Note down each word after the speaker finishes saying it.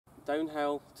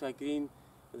downhill to a green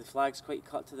where the flag's quite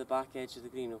cut to the back edge of the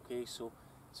green, okay, so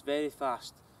it's very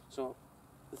fast. So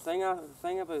the thing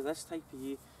about this time of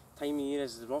year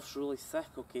is the rough's really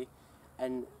thick, okay,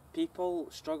 and people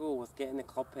struggle with getting the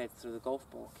club head through the golf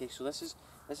ball, okay, so this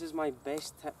is my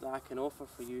best tip that I can offer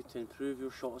for you to improve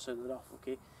your shots out of the rough,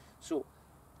 okay. So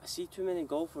I see too many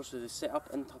golfers who they set up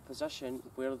into a position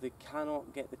where they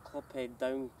cannot get the club head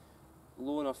down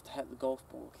low enough to hit the golf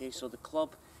ball, okay, so the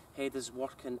club head is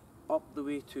working up the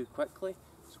way too quickly,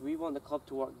 so we want the club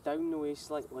to work down the way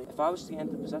slightly. If I was to get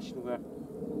into a position where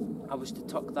I was to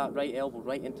tuck that right elbow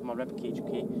right into my rib cage,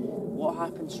 okay, what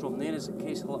happens from there is it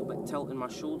creates a little bit of tilt in my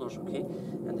shoulders, okay,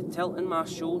 and the tilt in my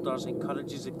shoulders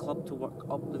encourages the club to work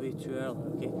up the way too early,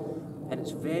 okay, and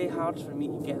it's very hard for me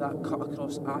to get that cut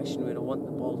across action where I want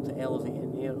the ball to elevate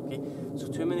in the air, okay.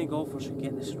 So too many golfers who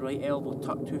get this right elbow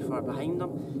tucked too far behind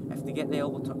them, if they get the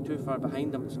elbow tucked too far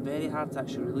behind them, it's very hard to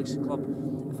actually release the club.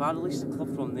 If I release the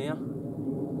club from there,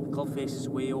 the club face is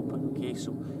way open, okay,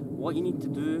 so what you need to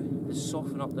do is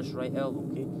soften up this right elbow,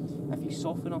 okay. If you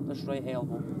soften up this right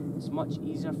elbow, it's much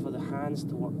easier for the hands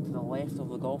to work to the left of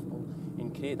the golf ball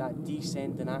and create that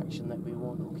descending action that we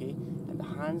want, okay. And the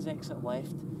hands exit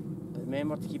left, but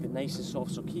remember to keep it nice and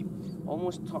soft, so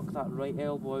almost tuck that right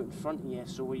elbow out in front of you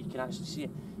so where you can actually see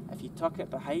it. If you tuck it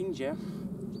behind you,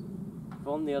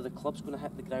 from there the club's going to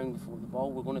hit the ground before the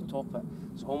ball, we're going to top it.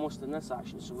 It's almost in this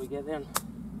action, so we get there and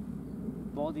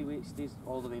body weight stays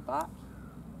all the way back.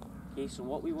 Okay, so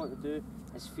what we want to do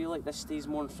is feel like this stays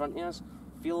more in front of us,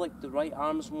 feel like the right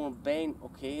arm's more bent,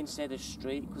 okay, instead of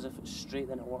straight, because if it's straight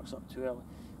then it works up too early.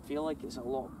 Feel like it's a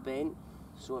lot bent,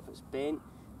 so if it's bent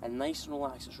and nice and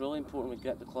relaxed, it's really important we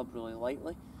grip the club really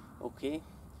lightly, okay,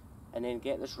 and then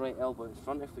get this right elbow in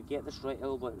front. If we get this right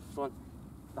elbow in front,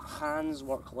 the hands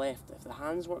work left. If the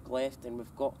hands work left, then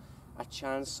we've got a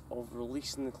chance of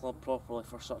releasing the club properly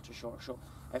for such a short shot.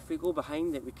 If we go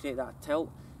behind it, we create that tilt,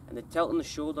 and the tilt in the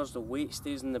shoulders, the weight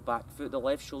stays in the back foot, the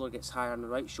left shoulder gets higher than the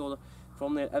right shoulder.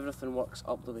 From there, everything works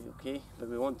up the way, okay? But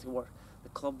we want to work the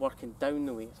club working down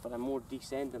the way for a more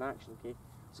descending action, okay?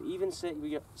 So even set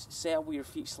up with your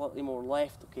feet slightly more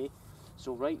left, okay?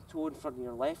 So right toe in front of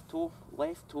your left toe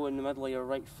in the middle of your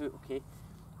right foot, okay?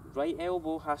 Right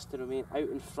elbow has to remain out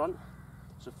in front,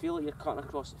 so feel like you're cutting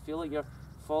across it, feel like you're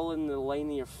following the line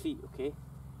of your feet, okay?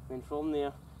 And then from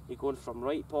there, you're going from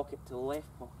right pocket to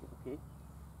left pocket, okay?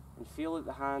 And feel like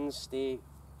the hands stay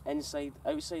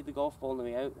outside the golf ball on the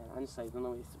way out, and inside on the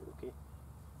way through, okay?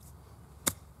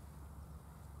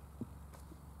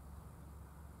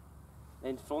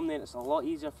 Then from there, it's a lot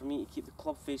easier for me to keep the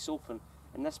club face open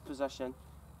in this position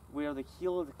where the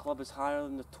heel of the club is higher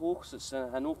than the toe, so it's in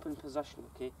an open position,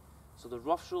 okay? So the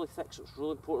rough's really thick, so it's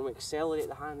really important we accelerate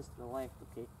the hands to the left,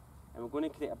 okay? And we're going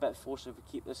to create a bit of force if we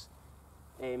keep this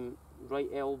right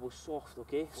elbow soft,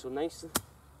 okay? So nice and...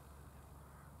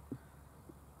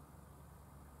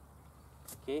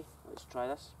 Okay, let's try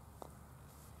this.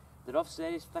 The rough's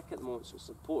very thick at the moment, so it's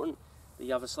important that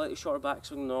you have a slightly shorter backswing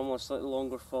than normal, a slightly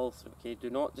longer follow through, okay? Do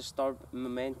not disturb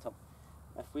momentum.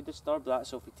 If we disturb that,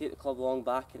 so if we take the club long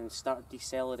back and start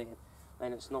decelerating,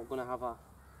 then it's not going to have a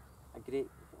great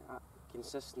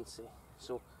consistency.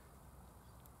 So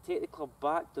take the club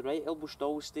back, the right elbow should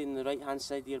always stay in the right hand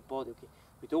side of your body, okay?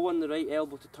 We don't want the right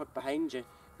elbow to tuck behind you,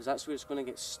 because that's where it's going to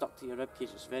get stuck to your rib cage.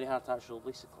 It's very hard to actually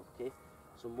release the club, okay?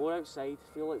 So more outside,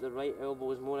 feel like the right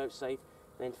elbow is more outside,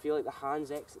 then feel like the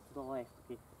hands exit to the left,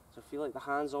 okay? So feel like the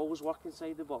hands always work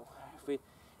inside the ball.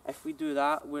 If we do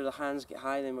that, where the hands get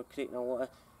high, then we're creating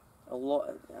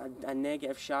a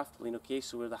negative shaft lean, okay?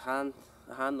 So where the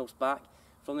handle's back,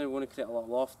 from there we're going to create a lot of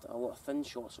loft, a lot of thin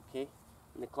shots, okay?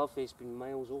 And the club face being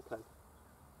miles open.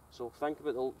 So think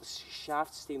about the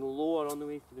shaft staying lower on the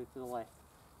way through to the left.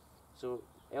 So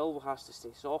elbow has to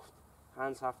stay soft,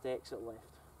 hands have to exit left.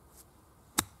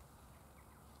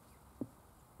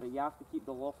 But you have to keep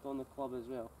the loft on the club as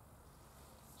well.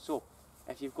 So,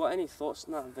 if you've got any thoughts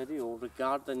in that video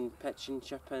regarding pitching,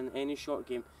 chipping, any short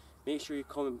game, make sure you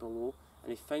comment below.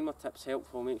 And if you find my tips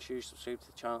helpful, make sure you subscribe to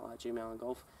the channel at Allan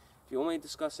Golf. If you want me to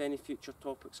discuss any future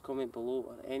topics, comment below,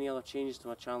 or any other changes to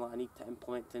my channel I need to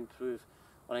implement to improve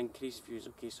or increase views.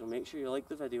 Okay, so make sure you like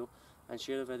the video and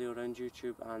share the video around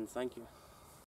YouTube, and thank you.